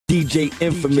DJ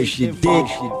Infamous, you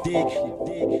dig?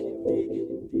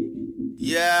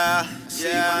 Yeah.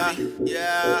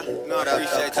 No, I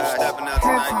appreciate you stepping out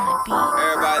tonight.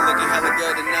 Everybody looking hella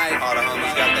good tonight. All the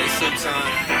homies got their suits on.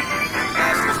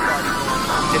 Bachelor's party going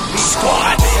on. The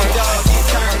Bricksquad. Big dog, he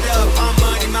turned up. I'm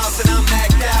Money Mouse and I'm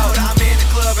macked out. I'm in the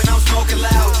club and I'm smoking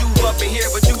loud. You up in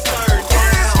here, but you turned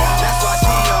down. That's why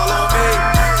she all on me.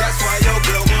 That's why your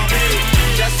girl want me.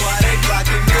 That's why they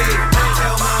blocking me.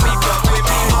 Tell mommy fuck with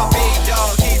me. My big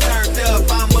dog, he turned up.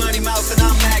 I'm Money Mouse and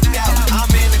I'm macked out. I'm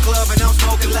in the club and I'm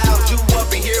smoking loud. You up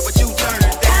in here, but you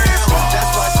turned down.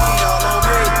 That's why she all on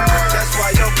me. That's why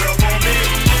your girl want me.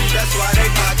 That's why they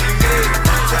blocking me.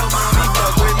 Tell mommy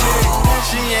fuck with me.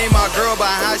 She ain't my girl, but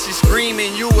how she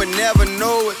screaming, you would never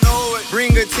know it.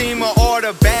 Bring a team of all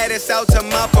the baddest out to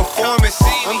my performance.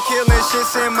 I'm killing shit,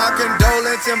 send my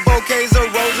condolence and bouquets of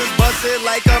roses. Busted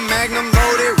like a magnum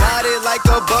loaded, ride it like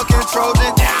a bucket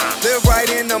Trojan. Live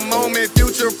right in the moment,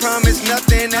 future promise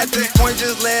nothing. At this point,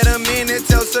 just let them in and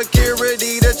tell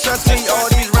security to trust me.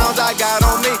 All these rounds I got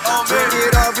on me, took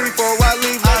it off before I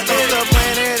leave. Let's go to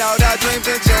plan it out. I dreamed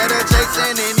and cheddar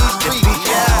chasing in these streets.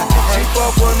 Yeah, she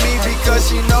fuck with me because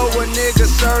she know a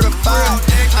nigga certified.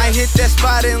 I hit that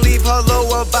spot and leave her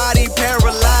lower body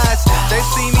paralyzed. They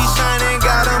see me shining,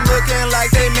 got them looking like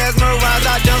they mesmerized.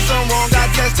 I done some wrong, I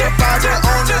testified, but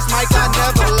on this mic I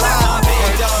never lie. My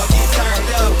big dog, he turned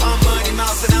up. I'm Money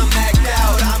Mouse and I'm macked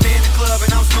out. I'm in the club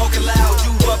and I'm smoking loud.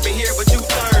 You up in here, but you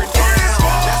turned down.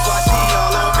 That's why she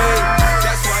all on me.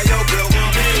 That's why your girl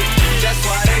want me. That's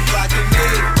why they blocking me.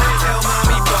 Tell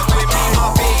mommy fuck with me.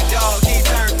 My big dog, he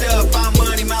turned up. I'm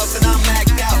Money Mouse and I'm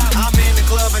macked out. I'm in the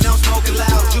club and I'm smoking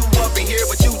loud. You up in here,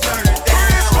 but you turned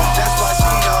down. That's why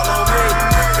she all on me.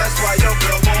 That's why your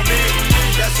girl want me.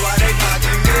 That's why they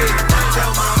blocking me.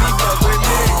 Tell mommy fuck with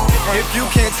me. If you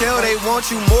can't tell, they want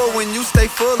you more when you stay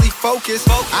fully focused.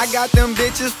 I got them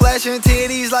bitches flashing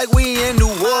titties like we in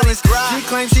New Orleans. She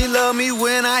claims she love me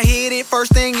when I hit it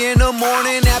first thing in the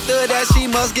morning. After that she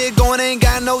must get going, ain't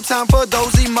got no time for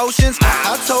those emotions.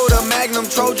 I told her Magnum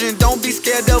Trojan, don't be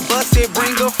scared to bust it.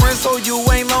 Bring a friend so you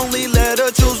ain't lonely, let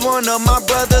her choose one of my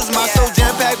brothers. My soul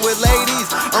jam-packed with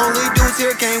ladies, only dudes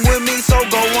here came with me. So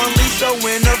go unleash, so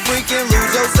in the freaking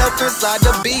lose yourself inside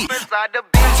the beat.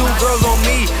 Two girls on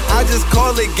me, I just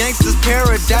call it gangsta's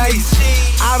paradise.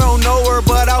 I don't know her,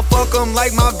 but I'll fuck them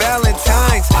like my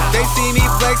Valentines. They see me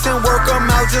flex and work them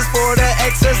out just for the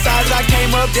exercise. I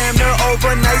came up damn near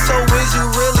overnight, so is you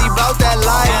really bout that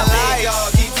life? My big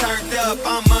dog, he turned up.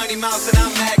 I'm Money Mouse and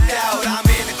I'm macked out. I'm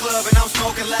in the club and I'm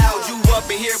smoking loud. You up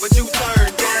in here, but you turned